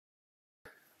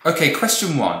Okay,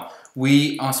 question 1.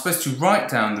 We are supposed to write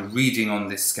down the reading on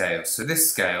this scale. So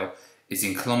this scale is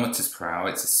in kilometers per hour,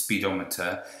 it's a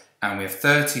speedometer, and we have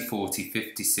 30, 40,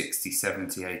 50, 60,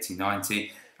 70, 80,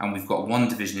 90, and we've got one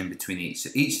division in between each. So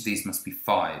each of these must be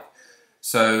 5.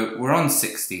 So we're on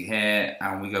 60 here,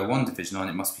 and we go one division on,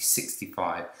 it must be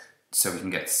 65, so we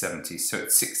can get to 70. So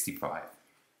it's 65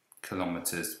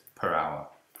 kilometers per hour.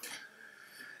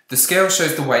 The scale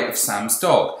shows the weight of Sam's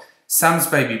dog. Sam's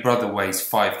baby brother weighs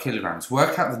 5 kilograms.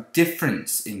 Work out the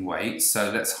difference in weight,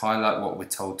 so let's highlight what we're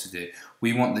told to do.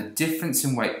 We want the difference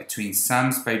in weight between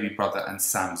Sam's baby brother and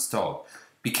Sam's dog.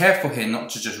 Be careful here not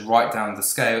to just write down the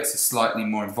scale, it's a slightly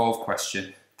more involved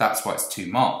question, that's why it's 2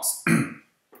 marks.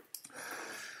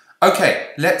 Okay,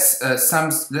 let's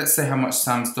say how much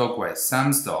Sam's dog weighs.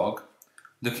 Sam's dog,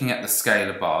 looking at the scale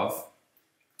above,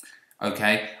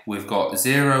 okay, we've got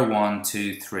 0, 1,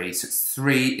 2, 3, so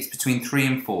it's between 3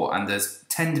 and 4, and there's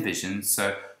 10 divisions,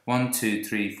 so 1, 2,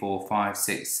 3, 4, 5,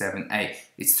 6, 7, 8,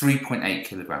 it's 3.8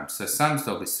 kilograms. So Sam's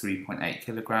dog is 3.8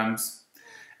 kilograms,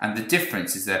 and the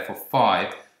difference is therefore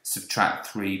 5 subtract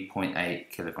 3.8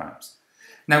 kilograms.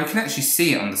 Now we can actually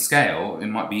see it on the scale, it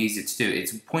might be easier to do,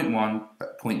 it's 0.1,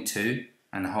 0.2,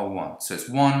 and a whole 1, so it's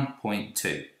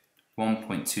 1.2.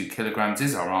 1.2 kilograms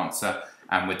is our answer,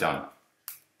 and we're done.